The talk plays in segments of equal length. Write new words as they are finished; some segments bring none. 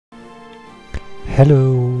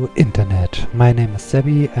Hello Internet, my name is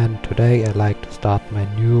Sebi and today I'd like to start my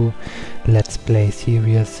new Let's Play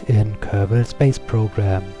series in Kerbal Space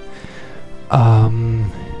Program.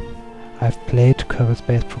 I've played Kerbal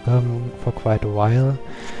Space Program for quite a while,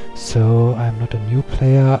 so I'm not a new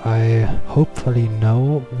player. I hopefully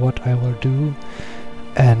know what I will do,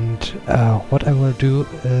 and what I will do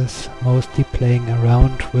is mostly playing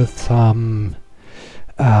around with some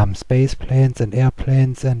space planes and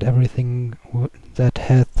airplanes and everything that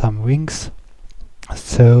has some wings.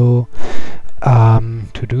 So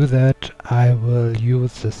to do that I will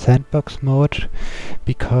use the sandbox mode,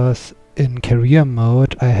 because in career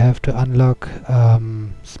mode I have to unlock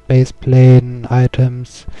space plane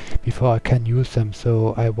items before I can use them,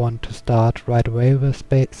 so I want to start right away with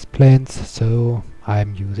space planes, so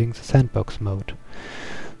I'm using the sandbox mode.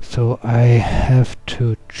 So I have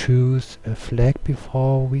to choose a flag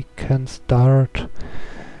before we can start.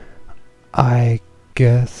 I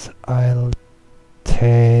guess I'll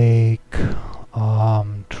take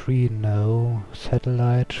tree, no,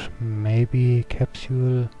 satellite, maybe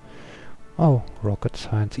capsule. Oh, rocket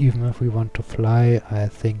science. Even if we want to fly, I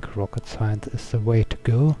think rocket science is the way to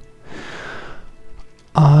go.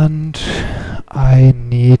 And I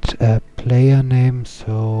need a player name,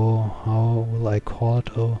 so how will I call it?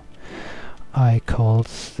 Oh, I call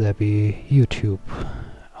Sebi YouTube.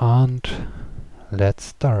 And let's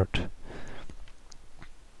start.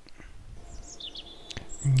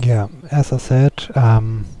 Yeah, as I said,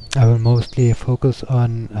 I will mostly focus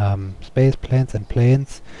on space planes and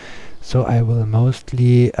planes. So I will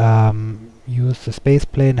mostly use the space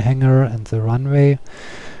plane hangar and the runway.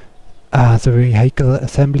 The vehicle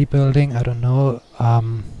assembly building, I don't know.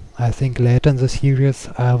 I think later in the series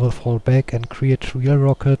I will fall back and create real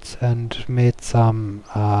rockets and made some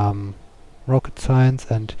rocket science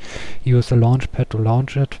and use a launch pad to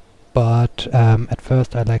launch it. But at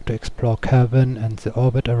first I like to explore Kerbal and the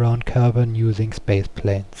orbit around Kerbal using space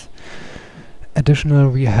planes. Additional,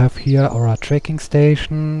 we have here our tracking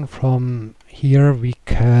station. From here we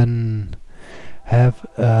can have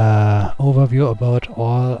an overview about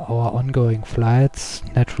all our ongoing flights.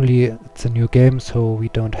 Naturally, it's a new game, so we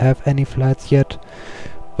don't have any flights yet,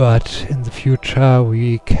 but in the future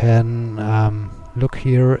we can look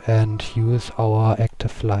here and use our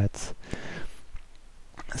active flights.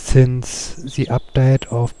 Since the update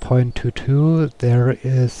of 0.22, there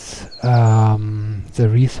is the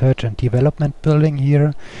research and development building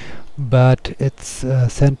here, but it's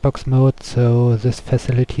sandbox mode, so this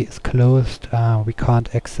facility is closed. We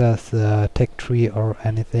can't access the tech tree or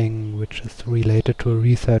anything which is related to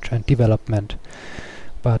research and development.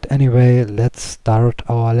 But anyway, let's start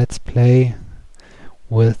our Let's Play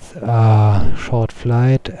with a short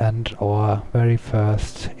flight and our very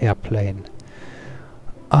first airplane.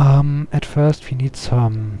 At first we need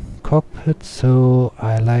some cockpits, so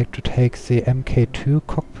I like to take the Mk2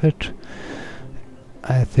 cockpit.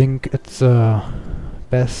 I think it's the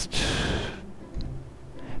best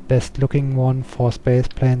looking one for space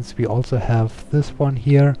planes. We also have this one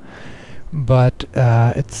here, but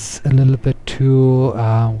it's a little bit too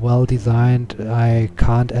well designed. I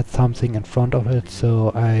can't add something in front of it,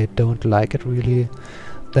 so I don't like it really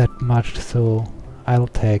that much, so I'll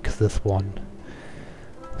take this one.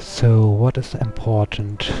 So what is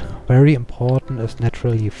important? Very important is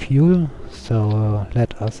naturally fuel, so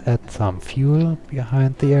let us add some fuel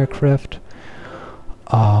behind the aircraft.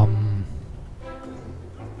 So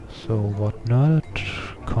what not?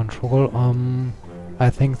 Control, I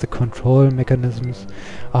think the control mechanisms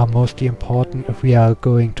are mostly important if we are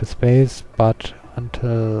going to space, but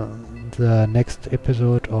until the next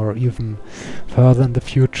episode or even further in the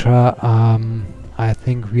future, I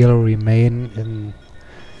think we'll remain in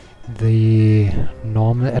the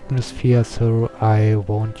normal atmosphere, so I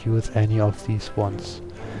won't use any of these ones.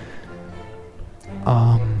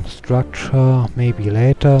 Structure maybe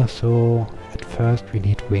later, so at first we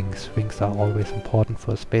need wings. Wings are always important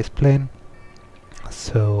for a space plane.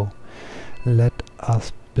 So let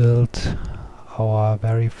us build our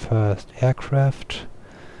very first aircraft.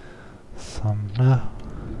 Some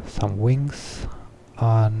wings,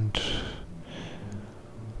 and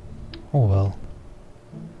oh well,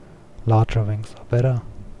 larger wings are better.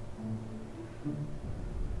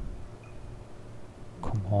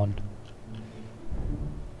 Come on.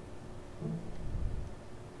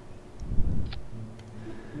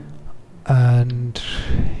 And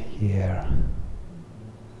here,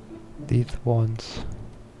 these ones.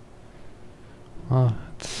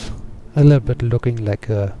 It's a little bit looking like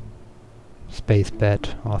a space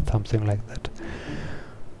bed or something like that.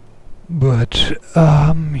 But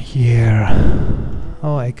here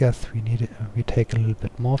Oh, I guess we take a little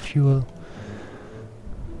bit more fuel.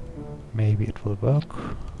 Maybe it will work.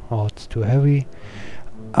 Oh, it's too heavy.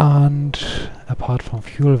 And apart from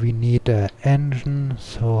fuel, we need an engine.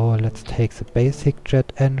 So let's take the basic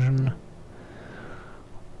jet engine.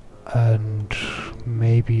 And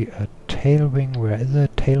maybe a tail wing. Where is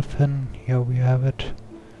it? Tail fin. Here we have it.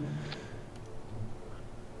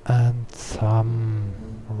 And some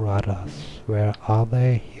rudders. Where are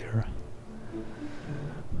they? Here.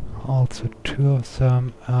 Also 2 of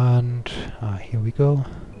them. And here we go.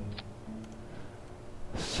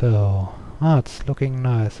 So, it's looking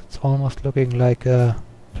nice. It's almost looking like a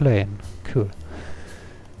plane. Cool.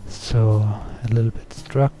 So, a little bit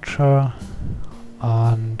structure.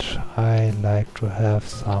 And I like to have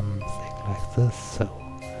something like this. So,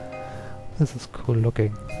 this is cool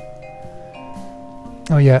looking.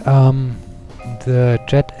 Oh yeah, the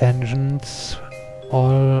jet engines,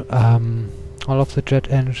 all of the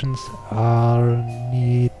jet engines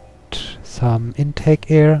need some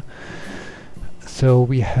intake air. So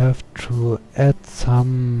we have to add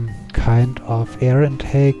some kind of air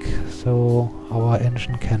intake so our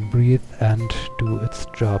engine can breathe and do its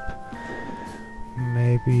job.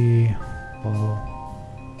 Maybe, well,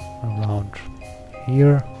 around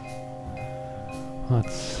here.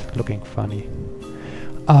 That's looking funny.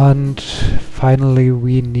 And finally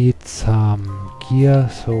we need some gear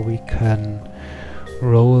so we can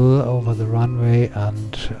roll over the runway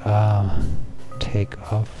and take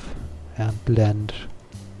off and land,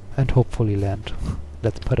 and hopefully land.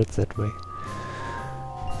 Let's put it that way.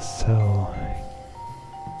 So,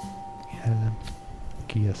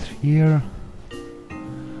 gears here.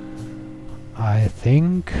 I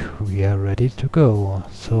think we are ready to go.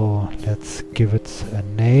 So let's give it a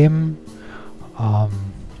name.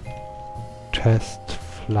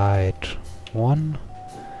 Testflight 1.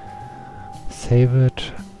 Save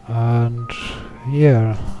it, and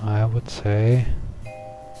yeah, I would say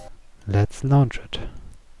let's launch it.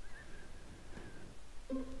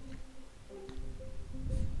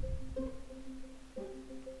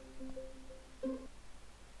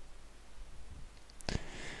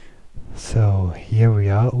 So here we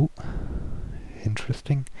are. Ooh,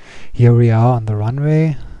 interesting. Here we are on the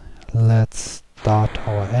runway. Let's start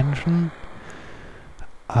our engine.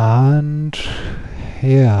 And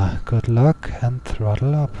yeah, good luck and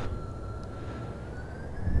throttle up.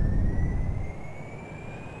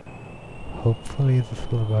 Hopefully this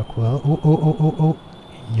will work well. Oh, oh, oh, oh, oh.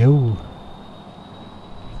 Yo.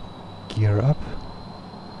 Gear up.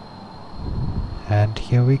 And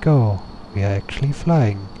here we go. We are actually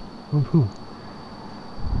flying. Woohoo.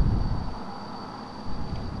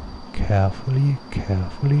 Carefully,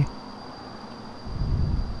 carefully.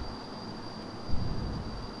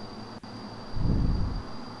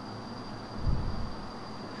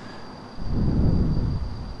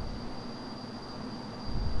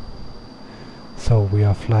 So we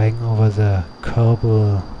are flying over the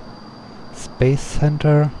Kerbal Space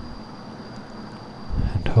Center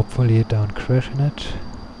and hopefully don't crash in it.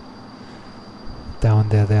 Down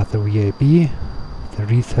there there's the VAB, the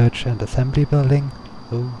Research and Assembly Building.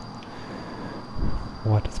 Oh,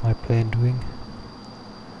 what is my plane doing?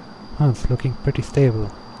 Oh, it's looking pretty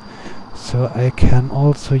stable. So I can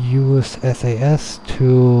also use SAS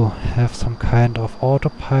to have some kind of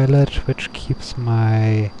autopilot which keeps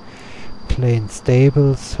my plane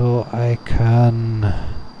stable, so I can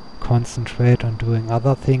concentrate on doing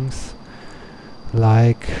other things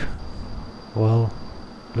like, well,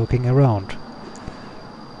 looking around.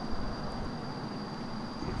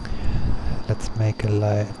 Let's make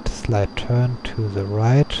a slight turn to the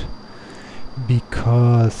right,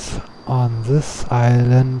 because on this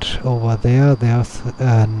island over there there's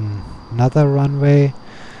another runway,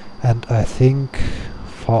 and I think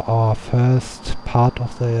for our first part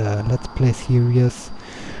of the Let's Play series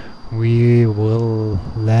we will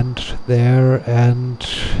land there and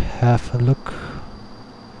have a look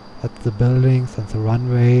at the buildings and the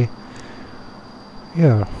runway.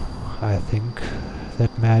 Yeah, I think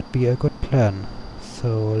that might be a good plan.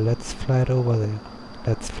 So let's fly it over there.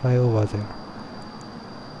 Let's fly over there.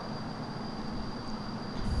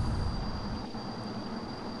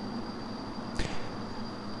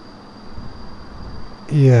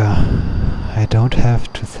 Yeah, I don't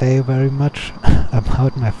have to say very much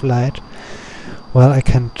about my flight. Well, I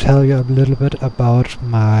can tell you a little bit about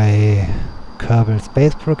my Kerbal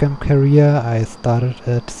Space Program career. I started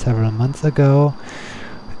it several months ago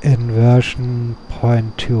in version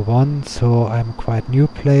 0.21, so I'm a quite new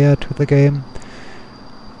player to the game.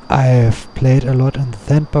 I've played a lot in the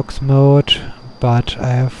sandbox mode, but I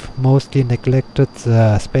have mostly neglected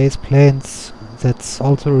the space planes, that's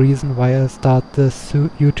also a reason why I start this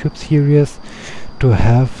YouTube series, to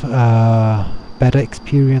have better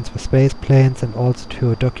experience with space planes and also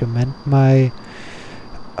to document my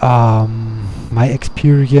my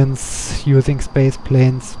experience using space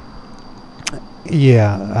planes.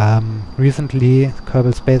 Yeah, recently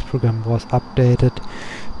Kerbal Space Program was updated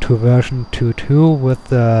to version 2.2 with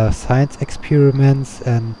the science experiments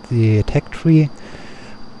and the tech tree.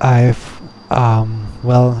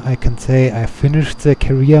 Well, I can say I finished the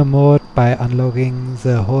career mode by unlocking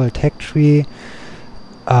the whole tech tree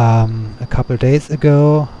a couple days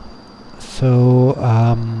ago. So,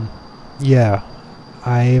 yeah,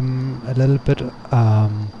 I'm a little bit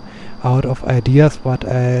out of ideas what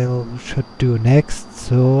I should do next.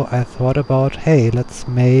 So I thought about, hey, let's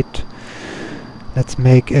make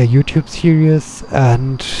a YouTube series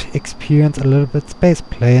and experience a little bit space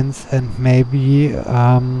planes, and maybe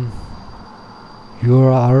you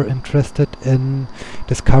are interested in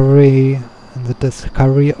the discovery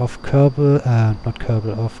of Kerbin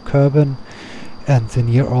and the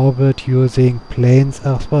near orbit using planes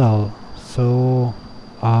as well. So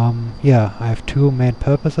yeah, I have two main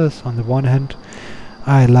purposes. On the one hand,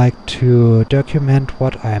 I like to document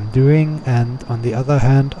what I am doing, and on the other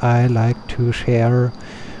hand, I like to share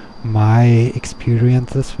my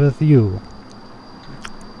experiences with you.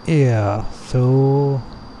 Yeah, so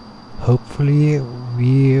hopefully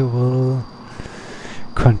we will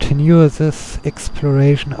continue this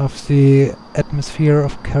exploration of the atmosphere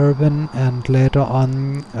of Kerbin, and later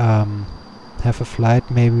on have a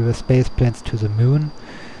flight maybe with space planes to the moon.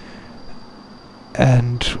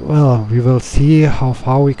 And well, we will see how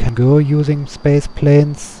far we can go using space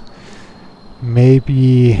planes.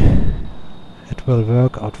 Maybe it will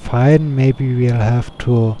work out fine, maybe we'll have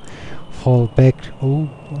to fall back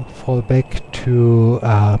to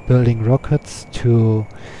building rockets to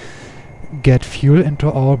get fuel into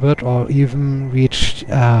orbit, or even reach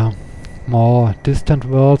more distant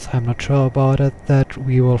worlds. I'm not sure about it. That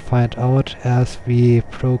we will find out as we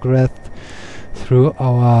progress through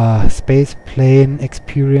our space plane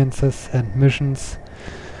experiences and missions.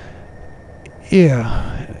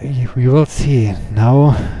 Yeah, we will see.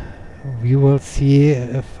 Now we will see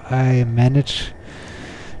if I manage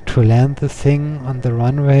to land the thing on the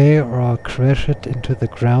runway or crash it into the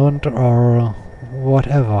ground or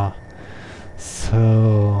whatever.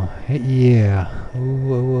 So yeah.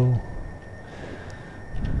 Oh.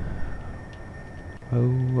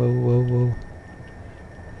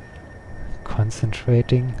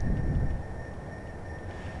 Concentrating.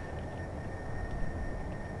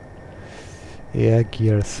 Air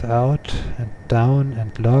gears out and down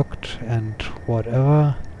and locked and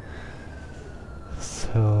whatever.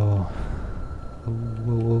 So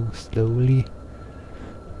slowly,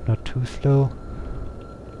 not too slow.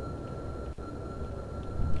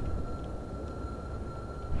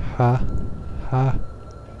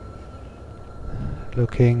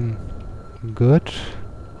 Looking good,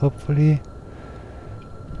 hopefully.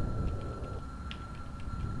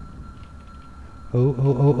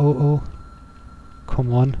 Oh.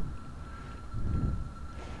 Come on.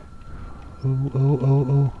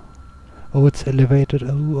 Oh. Oh, it's elevated.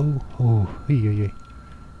 Oh.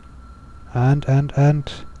 And.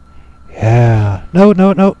 Yeah. No.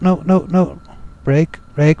 Brake.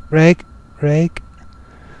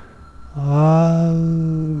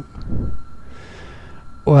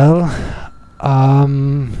 Well,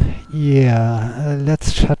 yeah,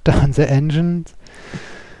 let's shut down the engines.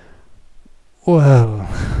 Well,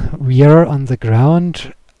 we are on the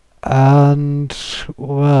ground, and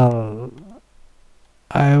well,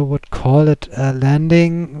 I would call it a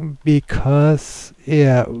landing because,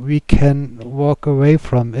 yeah, we can walk away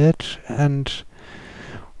from it and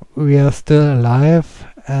we are still alive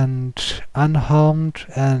and unharmed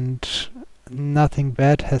and nothing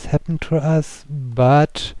bad has happened to us,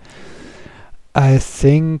 but I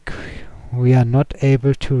think we are not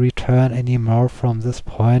able to return anymore from this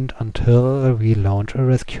point until we launch a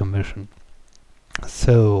rescue mission.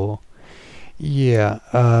 So yeah,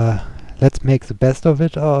 let's make the best of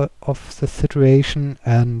it, of the situation,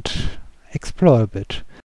 and explore a bit.